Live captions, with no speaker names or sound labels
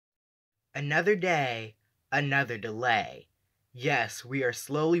Another day, another delay. Yes, we are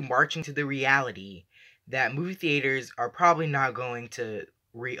slowly marching to the reality that movie theaters are probably not going to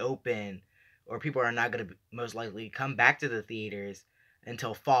reopen, or people are not going to most likely come back to the theaters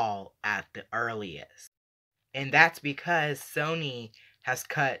until fall at the earliest. And that's because Sony has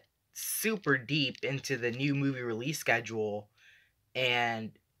cut super deep into the new movie release schedule,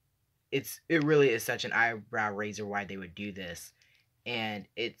 and it really is such an eyebrow raiser why they would do this. And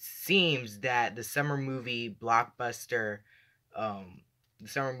it seems that um the summer movie blockbuster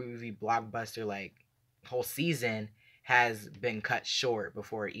like whole season has been cut short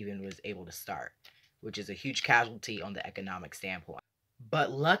before it even was able to start, which is a huge casualty on the economic standpoint.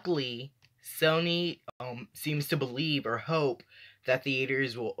 But luckily, Sony seems to believe or hope that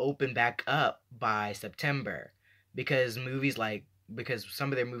theaters will open back up by September, because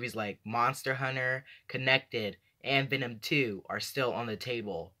some of their movies like Monster Hunter, Connected, and Venom 2 are still on the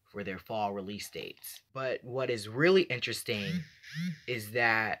table for their fall release dates. But what is really interesting is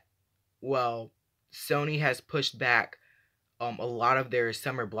that, well, Sony has pushed back a lot of their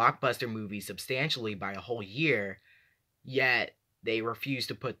summer blockbuster movies substantially by a whole year, yet they refuse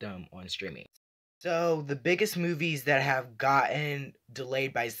to put them on streaming. So the biggest movies that have gotten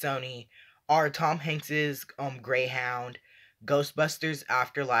delayed by Sony are Tom Hanks's Greyhound, Ghostbusters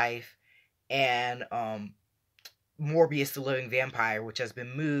Afterlife, and Morbius the Living Vampire, which has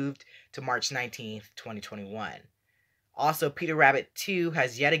been moved to March 19th, 2021. Also, Peter Rabbit 2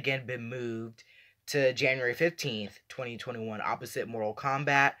 has yet again been moved to January 15th, 2021, opposite Mortal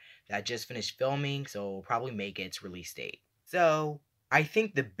Kombat that just finished filming, so will probably make its release date. So, I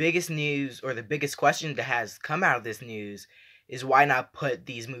think the biggest news or the biggest question that has come out of this news is why not put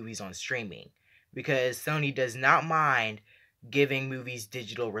these movies on streaming? Because Sony does not mind giving movies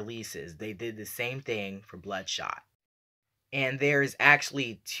digital releases. They did the same thing for Bloodshot. And there's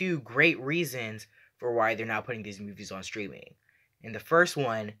actually two great reasons for why they're not putting these movies on streaming. And the first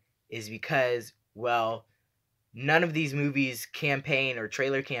one is because, well, none of these movies campaign or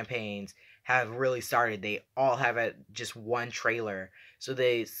trailer campaigns have really started. They all have just one trailer. So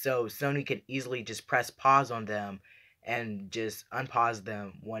Sony can easily just press pause on them and just unpause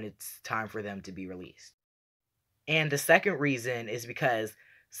them when it's time for them to be released. And the second reason is because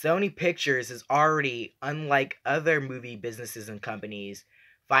Sony Pictures is already, unlike other movie businesses and companies,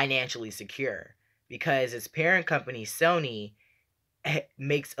 financially secure, because its parent company, Sony,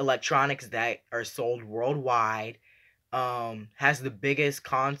 makes electronics that are sold worldwide, has the biggest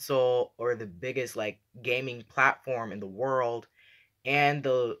console or the biggest like gaming platform in the world, and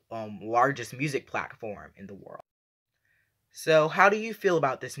the largest music platform in the world. So, how do you feel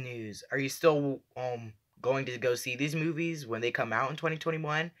about this news? Are you still going to go see these movies when they come out in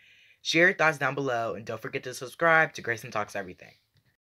 2021? Share your thoughts down below, and don't forget to subscribe to Greyson Talks Everything.